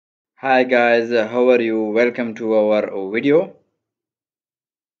Hi guys, how are you? Welcome to our video.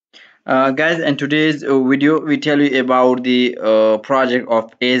 Guys, in today's video, we tell you about the project of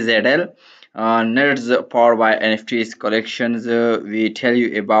AZL, NERDS powered by NFTs collections. We tell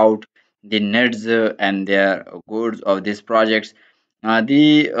you about the NERDS and their goods of these projects.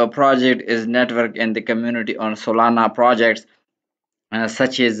 The project is network in the community on Solana projects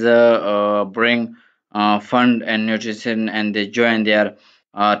such as bring fund and nutrition, and they join their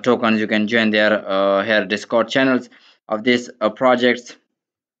tokens. You can join their here Discord channels of these projects.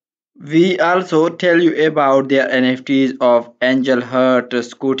 We also tell you about their NFTs of Angel Heart,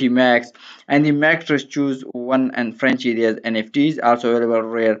 Scotty Max, and the Max Choose One and Frenchie. There's NFTs also available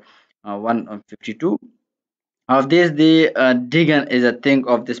rare 152. Of this, the Digan is a thing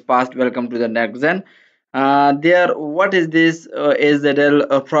of this past. Welcome to the next gen. There, what is this?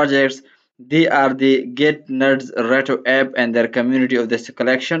 AZL projects. They are the Get Nerds Retro app and their community of these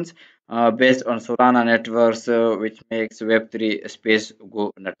collections based on Solana networks, which makes Web3 space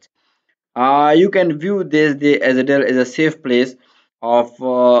go nuts. You can view this the Azadel as a safe place of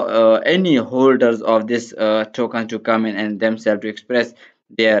any holders of this token to come in and themselves to express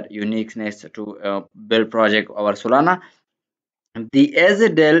their uniqueness to build project our Solana. The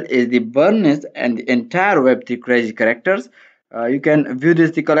Azadel is the burnest and the entire Web3 crazy characters. You can view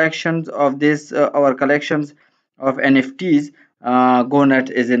this the collections of this our collections of NFTs.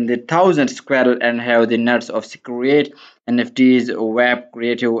 GoNut is in the thousand square and have the nuts of create NFTs, web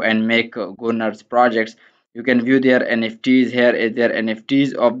creative and make GoNuts projects. You can view their NFTs. Here is their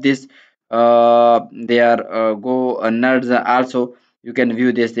NFTs of this. Their Go Nerds also. You can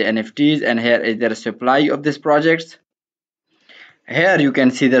view this the NFTs, and here is their supply of these projects. Here you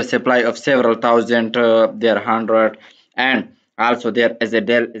can see their supply of several thousand, their hundred, and also their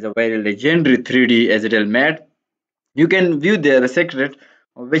Azadel is a very legendary 3D Azadel made. You can view their secret,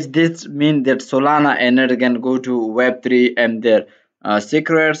 which this means that Solana and it can go to Web3, and their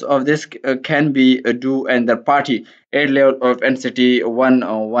secrets of this can be do and their party 8 level of entity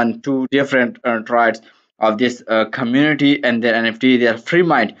 1 1 2 different tribes of this community and their NFT. Their free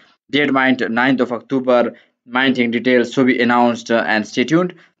mind date mined 9th of October. Minting details to be announced, and stay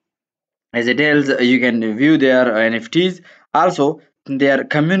tuned. As details, you can view their NFTs. Also, their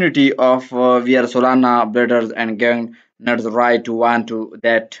community of we are Solana builders and gang nerds right to want to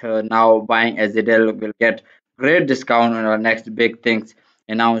that now buying as Dell will get great discount on our next big things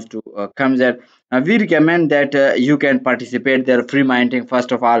announced to comes at. We recommend that you can participate their free minting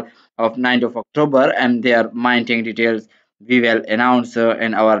first of all of 9th of October, and their minting details we will announce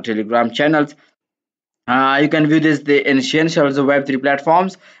in our Telegram channels. You can view this the essentials of Web3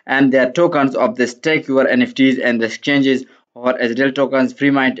 platforms and their tokens of the stake your NFTs and the exchanges or SDL tokens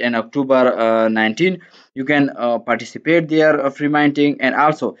free mint in October 19. You can participate their free minting, and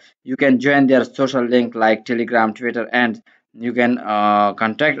also you can join their social link like Telegram, Twitter, and you can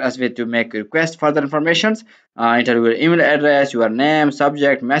contact us with to make request further informations. Enter your email address, your name,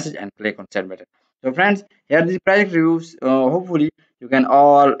 subject, message, and click on send button. So friends, here are the project reviews. Hopefully you can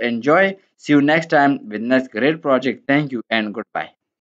all enjoy. See you next time with next great project. Thank you and goodbye.